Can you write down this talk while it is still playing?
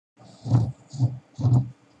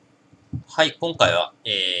はい、今回は、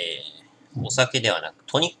お酒ではなく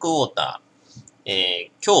トニックウォーター。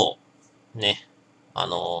今日、ね、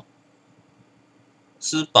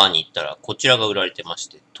スーパーに行ったらこちらが売られてまし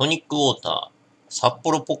て、トニックウォーター、札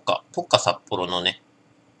幌ポッカ札幌のね、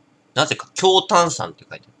なぜか強炭酸って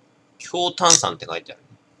書いてある。強炭酸って書いてある。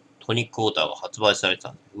トニックウォーターが発売されて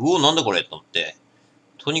たんで、うお、なんだこれと思って、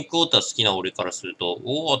トニックウォーター好きな俺からすると、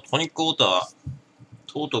おお、トニックウォーター、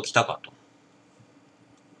とうとう来たかと。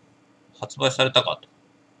発売されたかと。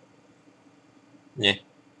ね。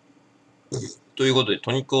ということで、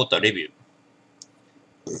トニックウォーターレビュ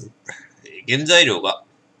ー。原材料が、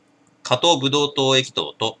加糖ブドウ糖液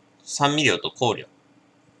糖と酸味料と香料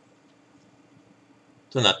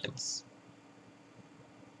となってます。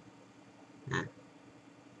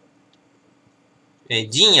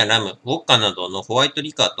ジンやラム、ウォッカなどのホワイト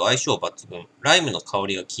リカーと相性抜群、ライムの香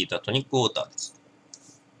りが効いたトニックウォーターです。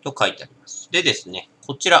と書いてあります。でですね、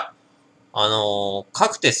こちら、カ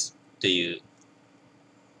クテスっていう、じ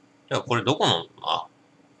ゃあこれどこの、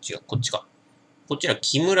違う、こっちか。こちら、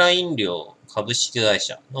木村飲料株式会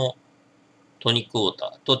社のトニックウォー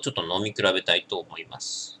ターとちょっと飲み比べたいと思いま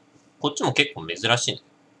す。こっちも結構珍しいね。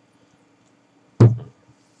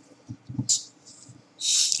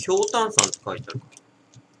強炭酸って書いてあるから。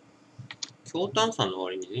強炭酸の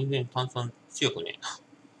割に全然炭酸強くねえ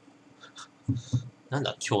な。なん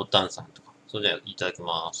だ、強炭酸とか。それでは、いただき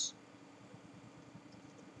ます。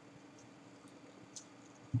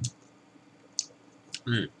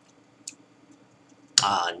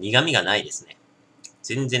苦味がないですね。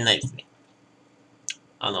全然ないですね。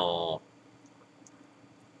な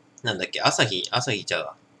んだっけ、朝日ちゃう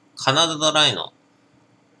わ。カナダドライの、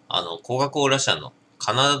コカ・コーラ社の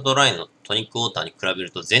カナダドライのトニックウォーターに比べる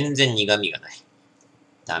と全然苦味がない。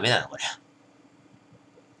ダメだな、これ。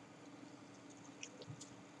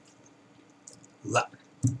うわ。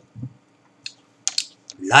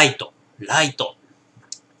ライト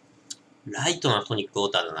なトニックウォー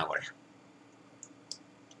ターだな、これ。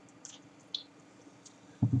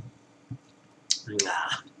う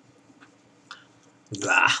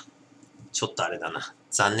わちょっとあれだな。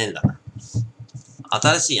残念だな。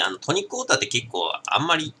新しい、トニックウォーターって結構、あん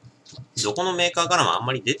まり、どこのメーカーからもあん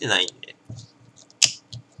まり出てないんで、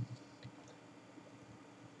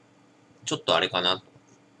ちょっとあれかなと、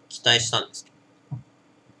期待したんですけど。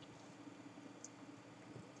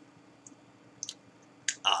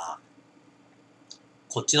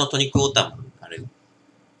こっちのトニックウォーターも、あれ、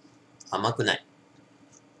甘くない。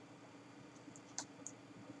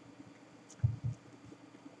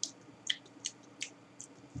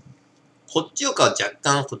こっちよりかは若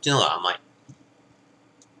干こっちの方が甘い。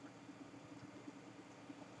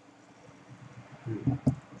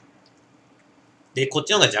で、こっ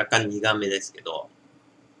ちの方が若干苦めですけど、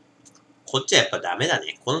こっちはやっぱダメだ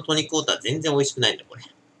ね。このトニックウォーター全然美味しくないんだ、これ。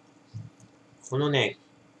こ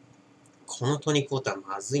のトニックウォーター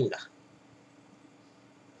まずいんだ。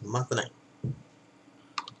うまくない。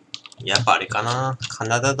やっぱあれかな。カ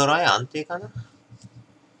ナダドライ安定かな。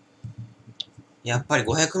やっぱり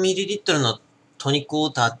 500ml のトニックウォ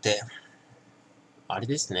ーターって、あれ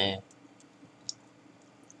ですね。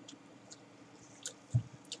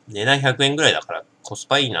値段100円ぐらいだからコス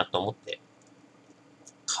パいいなと思って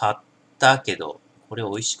買ったけど、これ美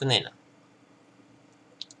味しくねえな。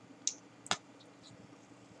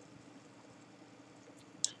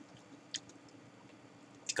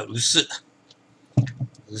てか、薄っ、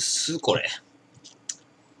これ。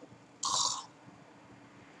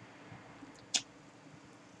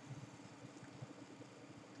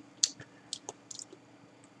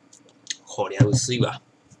こりゃ薄いわ。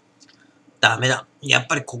ダメだ。やっ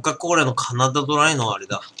ぱりコカ・コーラのカナダドライのあれ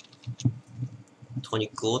だ。トニ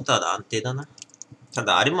ックウォーターで安定だな。た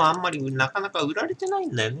だあれもあんまりなかなか売られてない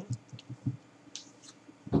んだよね。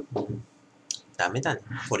ダメだね。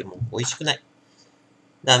これも美味しくない。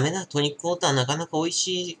ダメだ。トニックウォーターなかなか美味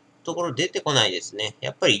しいところ出てこないですね。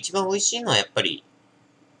やっぱり一番美味しいのはやっぱり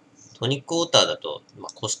トニックウォーターだと、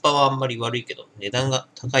コスパはあんまり悪いけど、値段が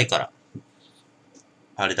高いから、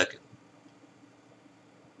あれだけど。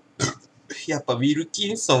やっぱウィル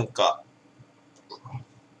キンソンか。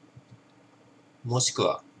もしく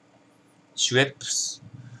は、シュエップス。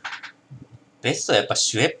ベストはやっぱ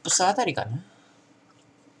シュエップスあたりかな。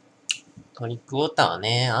トニックウォーターは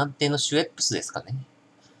ね、安定のシュエップスですかね。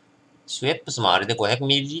シュエップスもあれで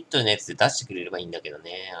 500ml のやつで出してくれればいいんだけど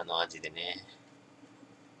ね、あの味でね。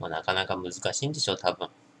なかなか難しいんでしょう、多分。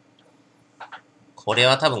これ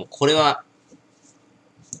二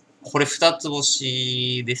つ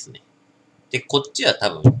星ですね。で、こっちは多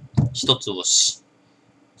分一つ星。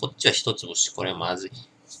こっちは一つ星。これはまずい。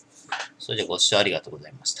それでご視聴ありがとうござ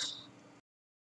いました。